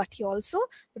 yes, but he also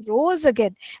rose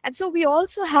again. And so we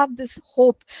also have this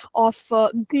hope of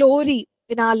glory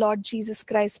in our Lord Jesus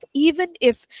Christ, even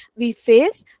if we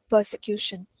face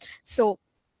persecution. So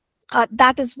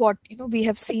that is what we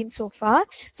have seen so far.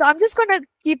 So I'm just going to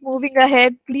keep moving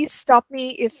ahead. Please stop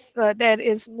me if there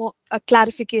is more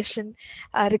clarification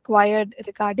required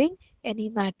regarding any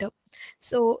matter.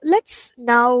 So let's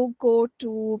now go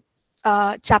to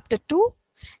chapter 2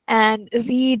 and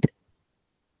read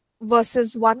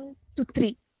verses 1 to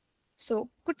 3. So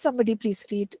could somebody please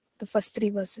read the first 3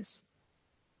 verses?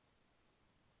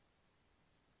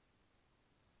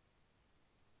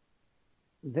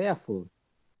 Therefore,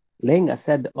 laying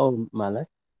aside all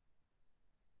malice,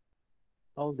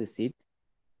 all deceit,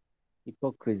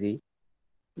 hypocrisy,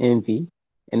 envy,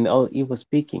 and all evil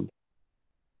speaking,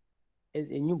 as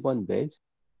a newborn babes,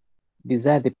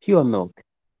 desire the pure milk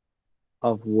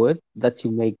of word, that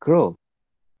you may grow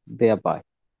thereby,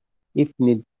 if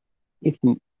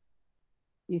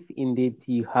indeed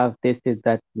you have tasted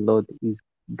that the Lord is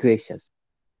gracious.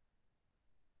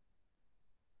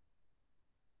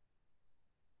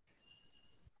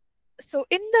 So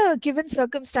in the given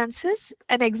circumstances,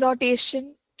 an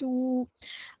exhortation to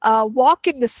walk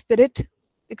in the Spirit,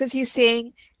 because he's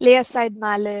saying, lay aside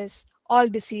malice, all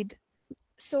deceit.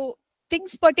 So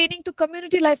things pertaining to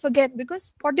community life again,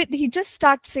 because what did he just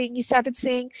start saying? He started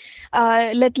saying,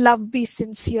 let love be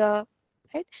sincere,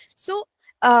 right? So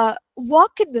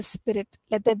walk in the Spirit,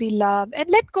 let there be love, and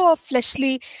let go of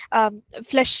fleshly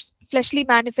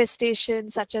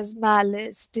manifestations such as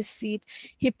malice, deceit,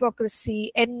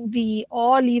 hypocrisy, envy,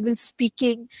 all evil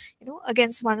speaking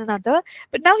against one another.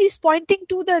 But now he's pointing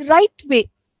to the right way,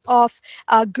 of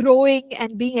growing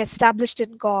and being established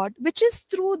in God, which is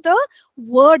through the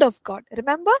word of God.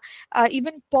 Remember,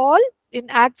 even Paul in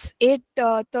Acts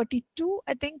 8:32,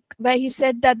 I think, where he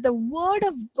said that the word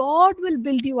of God will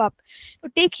build you up. So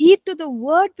take heed to the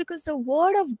word, because the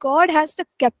word of God has the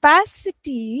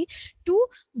capacity to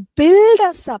build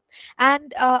us up.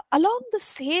 And along the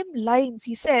same lines,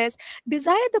 he says,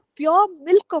 desire the pure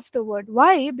milk of the word.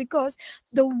 Why? Because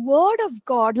the word of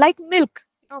God, like milk,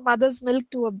 mother's milk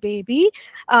to a baby,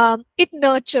 it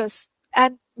nurtures.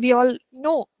 And we all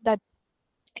know that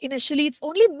initially it's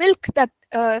only milk that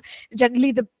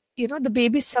generally the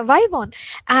babies survive on.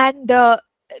 And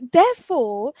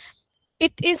therefore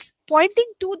it is pointing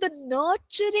to the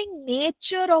nurturing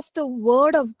nature of the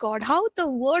word of God. How the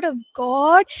word of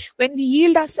God, when we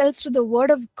yield ourselves to the word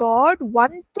of God,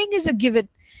 one thing is a given: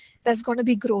 there's going to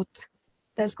be growth,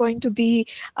 there's going to be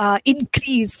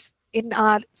increase in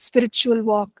our spiritual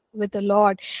walk with the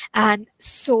Lord. And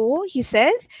so he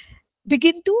says,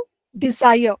 begin to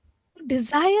desire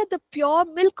the pure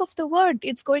milk of the word.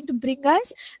 It's going to bring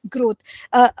us growth.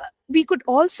 We could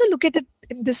also look at it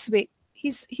in this way.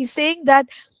 He's saying that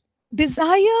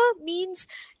desire means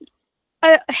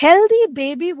a healthy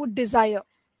baby would desire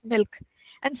milk,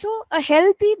 and so a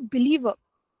healthy believer,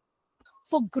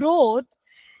 for growth,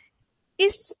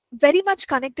 is very much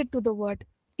connected to the word.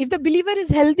 If the believer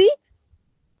is healthy,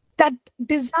 that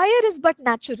desire is but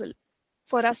natural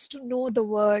for us to know the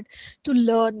word, to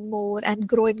learn more and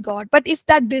grow in God. But if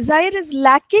that desire is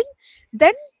lacking,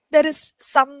 then there is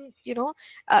some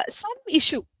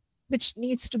issue which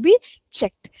needs to be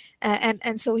checked.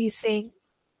 And so he's saying,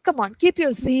 come on, keep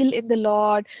your zeal in the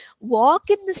Lord, walk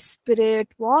in the Spirit,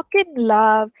 walk in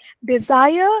love,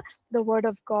 desire the word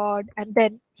of God, and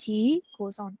then he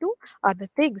goes on to other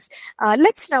things.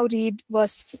 Let's now read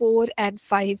verse 4 and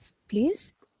 5,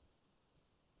 please.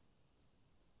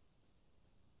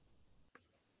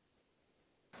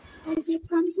 As you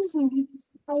come to him,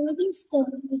 a living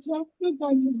stone, rejected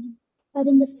by men, but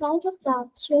in the sight of God,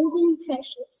 chosen and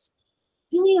precious.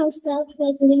 You yourself,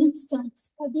 as living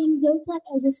stones, are being built up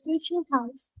as a spiritual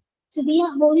house, to be a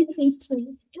holy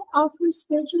priesthood, to offer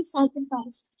spiritual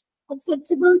sacrifice,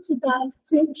 acceptable to God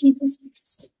through Jesus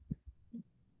Christ.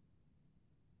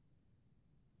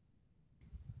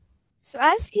 So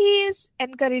as he is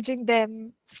encouraging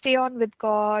them, stay on with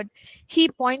God, he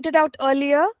pointed out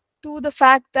earlier to the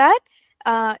fact that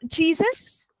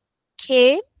Jesus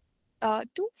came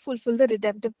to fulfill the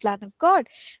redemptive plan of God.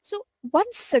 So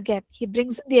once again, he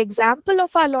brings in the example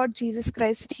of our Lord Jesus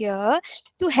Christ here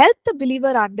to help the believer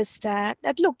understand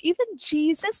that, look, even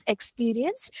Jesus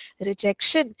experienced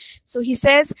rejection. So he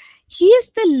says, he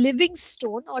is the living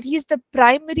stone, or he is the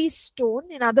primary stone.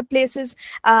 In other places,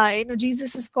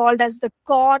 Jesus is called as the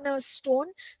cornerstone.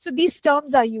 So these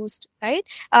terms are used, right?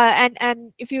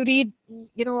 And if you read,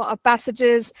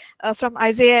 passages from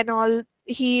Isaiah and all,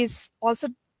 he is also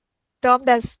termed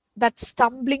as that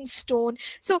stumbling stone.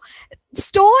 So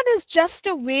stone is just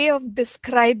a way of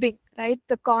describing, right,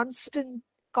 the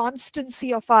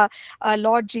constancy of our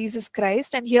Lord Jesus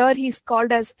Christ. And here he's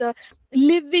called as the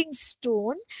living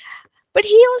stone. But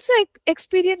he also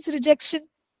experienced rejection.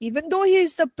 Even though he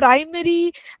is the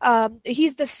primary,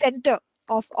 he's the center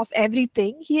of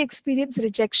everything, he experienced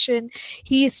rejection.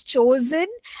 He is chosen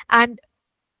and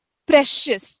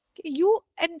precious.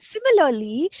 And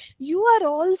similarly, you are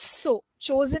also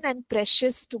chosen and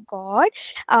precious to God.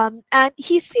 And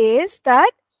he says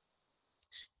that,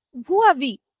 who are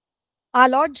we? Our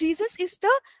Lord Jesus is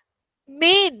the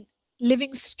main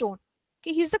living stone.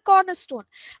 Okay, he's the cornerstone.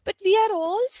 But we are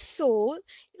also,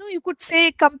 you could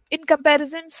say, in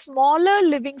comparison, smaller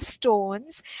living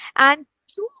stones. And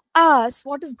through us,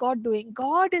 what is God doing?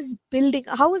 God is building.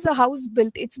 How is a house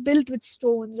built? It's built with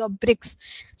stones or bricks.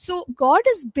 So God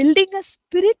is building a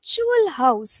spiritual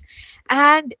house,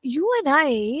 and you and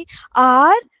I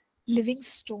are living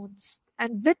stones.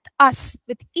 And with us,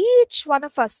 with each one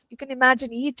of us, you can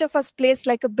imagine each of us placed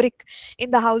like a brick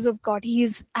in the house of God. He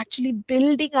is actually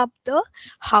building up the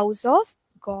house of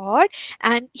God.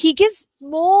 And he gives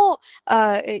more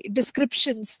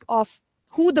descriptions of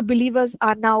who the believers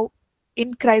are now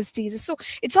in Christ Jesus. So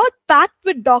it's all packed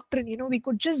with doctrine. We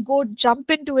could just go jump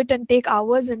into it and take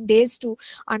hours and days to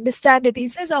understand it. He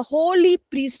says a holy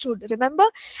priesthood. Remember,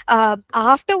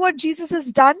 after what Jesus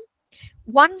has done,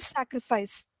 one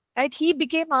sacrifice, right? He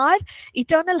became our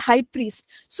eternal high priest.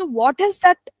 So what has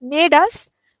that made us?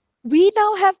 We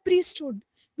now have priesthood.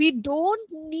 We don't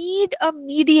need a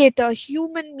mediator, a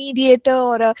human mediator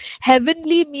or a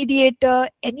heavenly mediator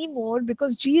anymore,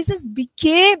 because Jesus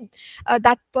became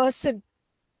that person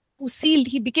who sealed.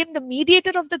 He became the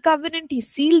mediator of the covenant. He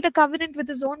sealed the covenant with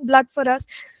his own blood for us.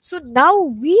 So now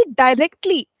we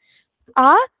directly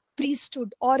are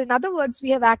priesthood, or in other words,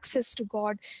 we have access to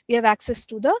God. We have access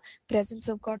to the presence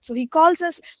of God. So he calls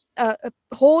us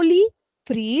holy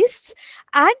priests,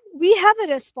 and we have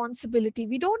a responsibility.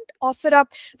 We don't offer up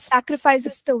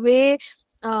sacrifices the way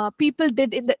people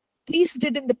did in the priests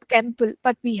did in the temple,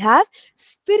 but we have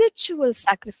spiritual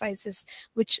sacrifices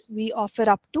which we offer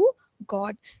up to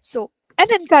God. So an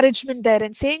encouragement there,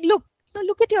 and saying, look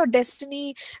at your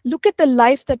destiny, look at the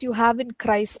life that you have in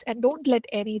Christ, and don't let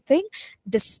anything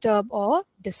disturb or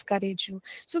discourage you.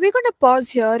 So we're going to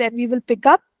pause here, and we will pick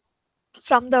up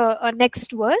from the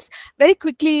next verse very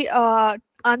quickly,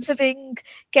 answering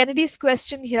Kennedy's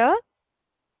question here.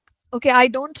 Okay, I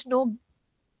don't know,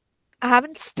 I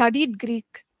haven't studied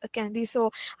Greek, Kennedy,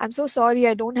 so I'm so sorry,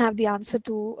 I don't have the answer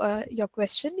to your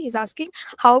question. He's asking,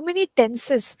 how many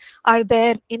tenses are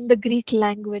there in the Greek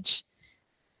language?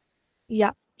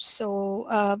 Yeah, so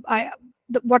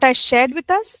what I shared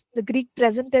with us, the Greek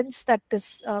present tense that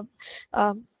this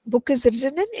book is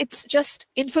written in, it's just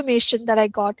information that I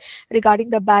got regarding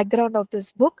the background of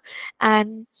this book.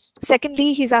 And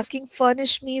secondly, he's asking,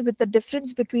 furnish me with the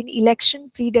difference between election,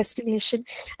 predestination,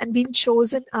 and being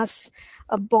chosen as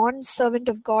a bond servant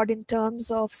of God in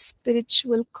terms of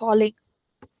spiritual calling.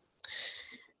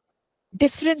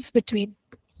 Difference between.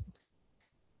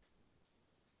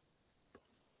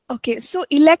 Okay, so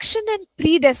election and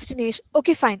predestination.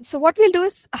 Okay, fine. So what we'll do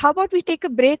is, how about we take a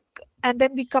break and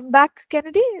then we come back,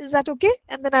 Kennedy? Is that okay?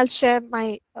 And then I'll share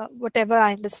my whatever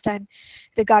I understand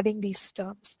regarding these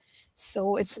terms.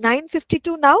 So it's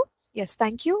 9:52 now. Yes,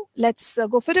 thank you. Let's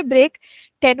go for a break.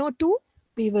 10:02,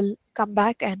 we will come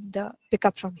back and pick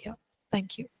up from here.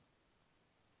 Thank you.